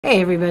Hey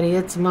everybody,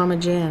 it's Mama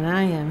J and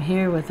I am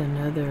here with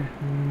another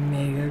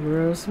Mega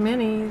Gross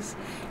Minis.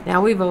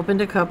 Now we've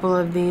opened a couple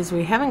of these.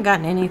 We haven't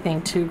gotten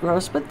anything too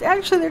gross, but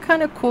actually they're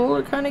kind of cool,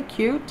 they're kind of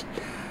cute.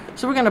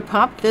 So we're going to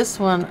pop this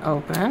one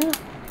open.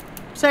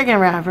 Second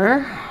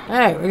wrapper.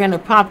 Alright, we're going to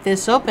pop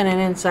this open,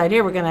 and inside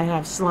here we're going to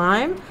have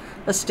slime,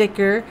 a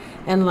sticker,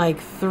 and like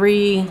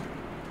 3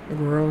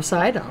 gross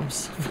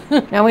items.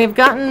 Now we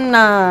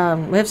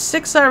have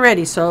 6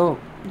 already, so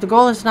the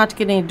goal is not to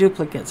get any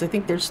duplicates. I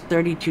think there's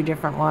 32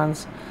 different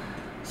ones.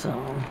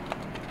 So,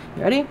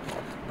 ready?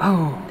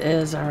 Oh,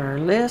 is our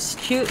list.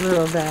 Cute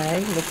little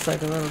bag. Looks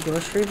like a little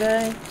grocery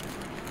bag.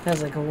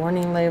 Has like a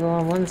warning label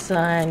on one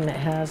side, and it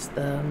has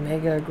the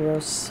Mega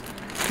Gross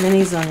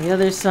Minis on the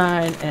other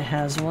side. It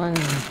has 1,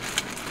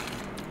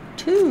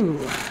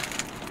 2,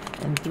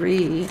 and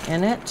 3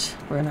 in it.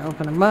 We're going to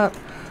open them up.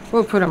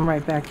 We'll put them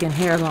right back in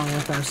here along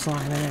with our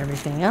slime and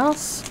everything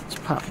else. Let's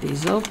pop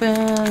these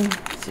open.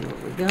 See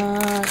what we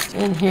got.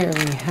 In here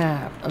we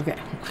have, okay,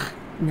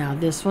 now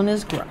this one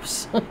is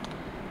gross.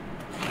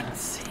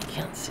 Let's see,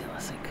 can't see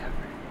unless I cover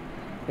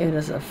it. It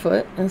is a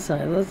foot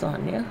inside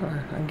lasagna,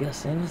 or I'm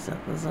guessing, is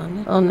that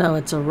lasagna? Oh no,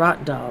 it's a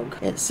rot dog.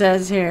 It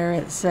says here,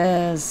 it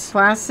says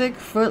classic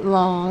foot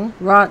long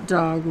rot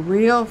dog,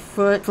 real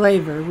foot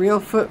flavor.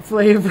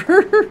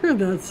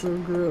 That's so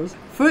gross.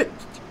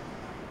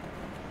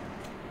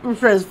 It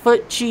says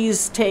foot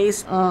cheese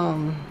taste.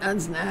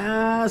 That's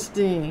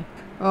nasty.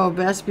 Oh,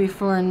 best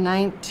before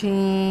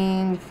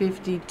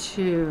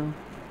 1952.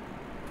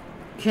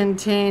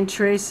 Contain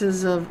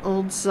traces of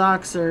old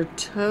socks or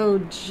toe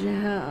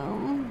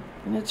jam.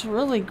 And it's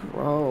really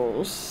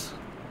gross.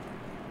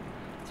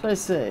 That's what I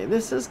say.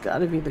 This has got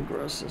to be the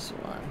grossest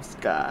one. It's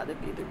got to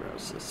be the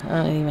grossest.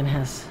 And it even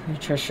has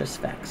nutritious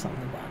facts on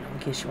the bottom in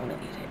case you want to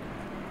eat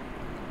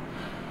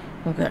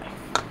it. Okay.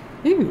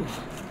 Ew.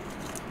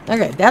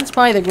 Okay, that's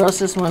probably the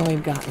grossest one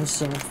we've gotten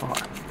so far.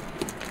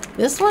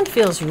 This one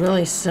feels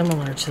really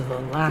similar to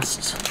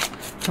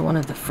one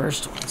of the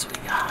first ones we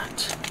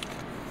got.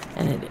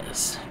 And it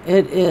is.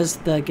 It is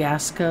the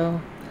Gasco.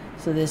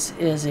 So this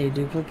is a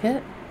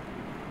duplicate.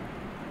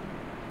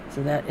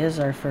 So that is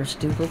our first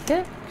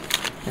duplicate.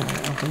 Now we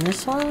open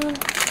this one.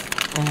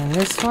 And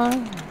this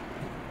one.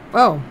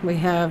 Oh, we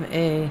have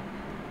it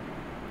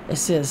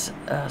says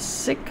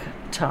Sick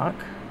Talk.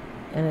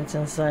 And it's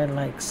inside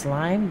like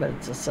slime, but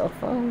it's a cell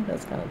phone.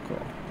 That's kind of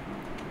cool.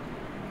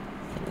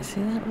 Can you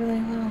see that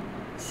really well?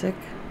 Sick.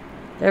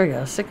 There we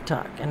go. Sick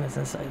Talk. And it's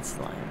inside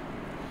slime.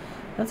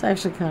 That's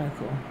actually kind of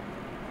cool.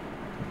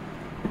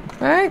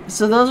 Alright,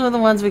 so those are the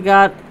ones we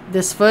got.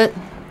 This foot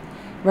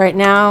right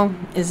now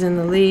is in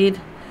the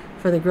lead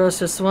for the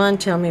grossest one.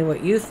 Tell me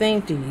what you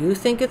think. Do you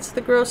think it's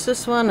the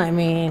grossest one? I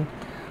mean,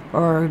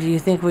 or do you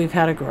think we've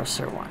had a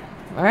grosser one?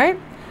 Alright?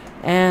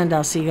 And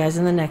I'll see you guys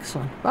in the next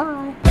one.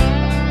 Bye.